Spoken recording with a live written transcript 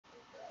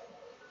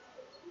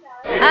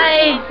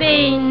I've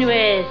been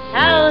with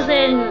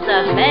thousands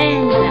of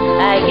men,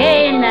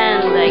 again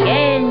and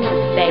again,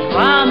 they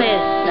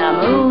promise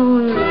the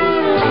moon.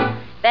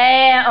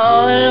 They're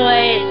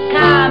always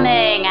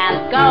coming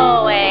and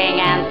going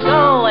and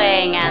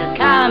going and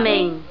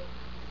coming,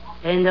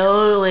 and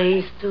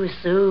always too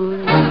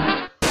soon.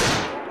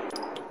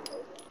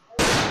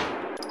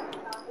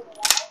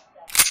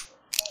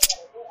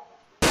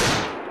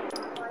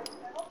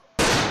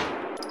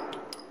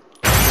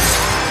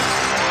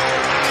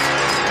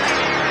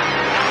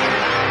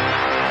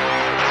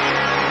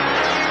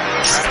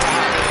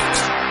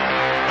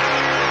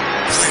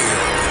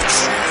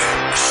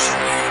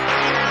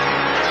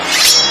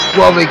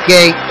 Wolfie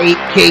gang,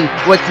 8K,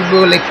 what's the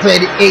rule like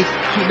Planet Apes?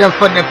 Keep them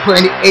from the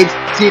Planet Apes.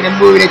 See the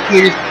movie that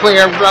theaters, play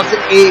around to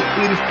 8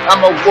 beaters.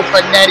 I'm a wolf,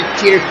 I'm not a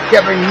cheater,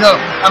 never know.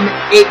 I'm an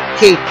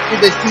 8K, to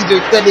the Caesar,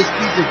 to the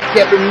Caesar,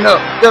 never know.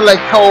 They're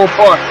like cold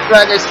bar,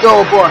 like a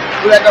soul bar,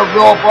 like a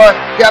roll bar,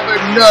 never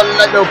know,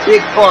 like no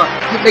big bar.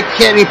 Keep the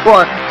candy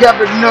bar,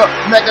 never know,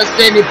 like a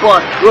sandy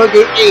bar. We'll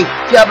get 8,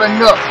 never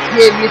know,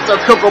 give me some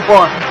cocoa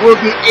bar. We'll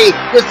get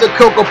 8, get some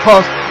cocoa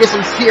puffs, get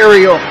some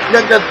cereal,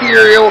 like the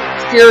cereal,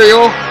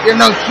 you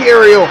know,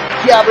 cereal,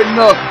 never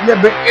know,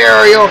 never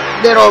aerial,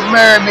 little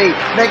mermaid,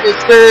 like a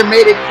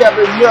mermaid,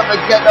 never know, I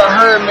got the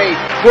hermaid.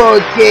 We'll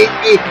get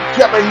 8,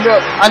 never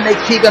know, I'm the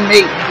king of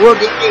me. We'll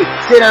get 8,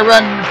 sit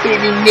around in the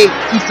baby Nate,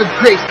 eat some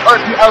grapes,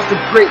 RP out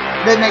some break,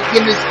 then I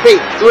get in the space,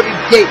 go to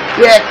gate,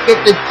 back at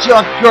the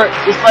junkyard,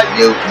 it's my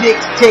new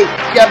mixtape,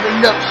 never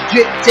know,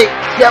 strip tape,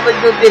 never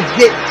know the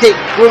zip tape,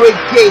 we'll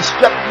engage,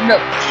 strapping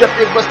up,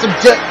 strapping with some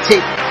duct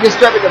tape, just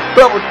strapping the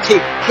bubble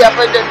tape,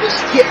 capping up the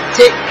skip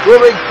tape,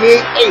 we'll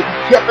engage 8,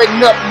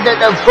 capping up, then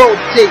the vote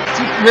tape,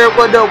 see here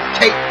with no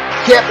tape,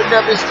 capping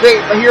up the straight,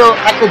 my hero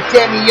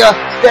academia,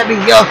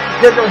 stamina,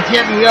 there's no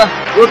hamia,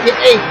 we'll get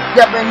 8,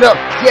 capping up,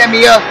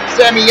 camia,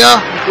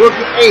 samia, we'll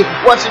get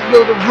 8, watching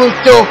you the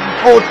rooster,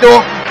 photo,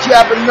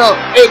 capping up,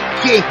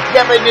 8K,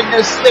 capping in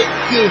the snake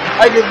key,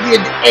 I just read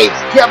the 8s,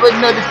 capping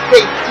up the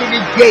snake to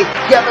the gate,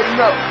 capping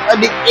up,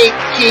 on the 8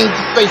 kings,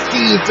 just like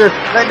Caesar,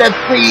 like that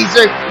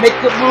freezer, make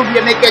a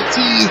movie, make a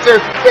teaser,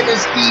 get a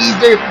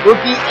skeezer, we'll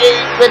get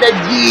 8 with a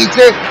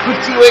geezer, put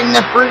you in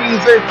the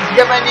freezer,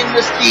 capping in the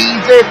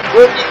skeezer,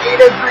 we'll get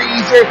 8 a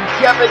greaser,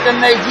 capping in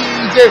the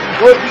geezer,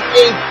 we'll get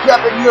 8,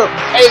 capping up,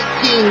 8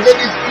 king, let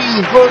us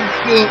be, Wolfie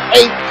king,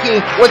 8 king,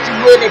 what you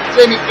with it,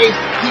 Planet Apes,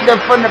 keep them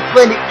from the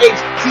Planet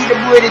Apes, see them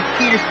with it,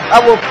 cheaters,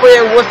 I will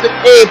play what's the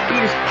A,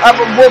 Peters, I'm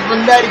a wolf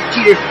and not a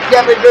cheater,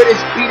 capping on the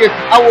speeder,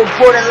 I will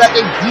pour it like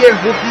a gear,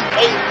 Wolfie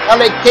 8, I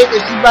like cake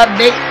and she my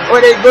mate, or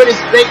they go to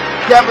space,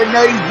 capping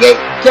 98,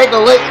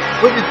 calculate,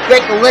 with the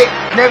speculate,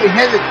 never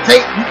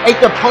hesitate, you ate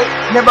the point,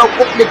 never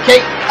whoop the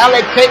cake, I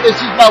like cake and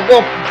she's my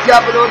wolf,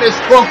 capping on this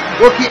wolf,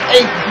 Wolfie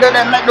 8,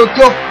 nothing like no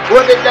dope,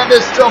 what it done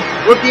this stuff,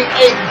 Wolfie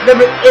 8,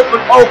 never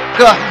April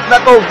Oka,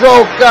 like a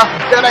roka,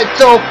 then I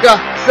toka,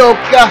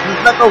 soka,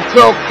 like a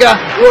roka,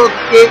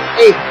 Wolfie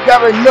 8,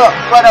 capping up,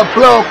 by the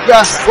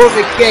bloka,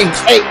 Wolfie gang,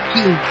 8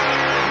 king.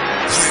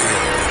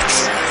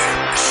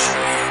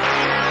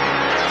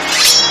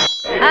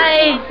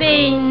 I've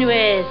been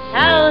with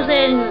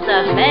thousands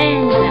of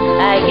men,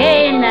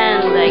 again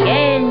and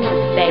again,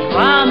 they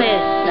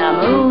promise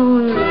the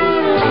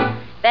moon.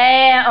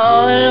 They're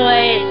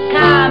always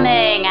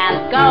coming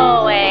and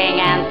going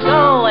and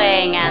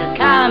going and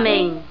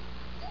coming,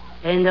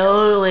 and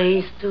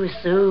always too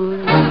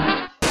soon.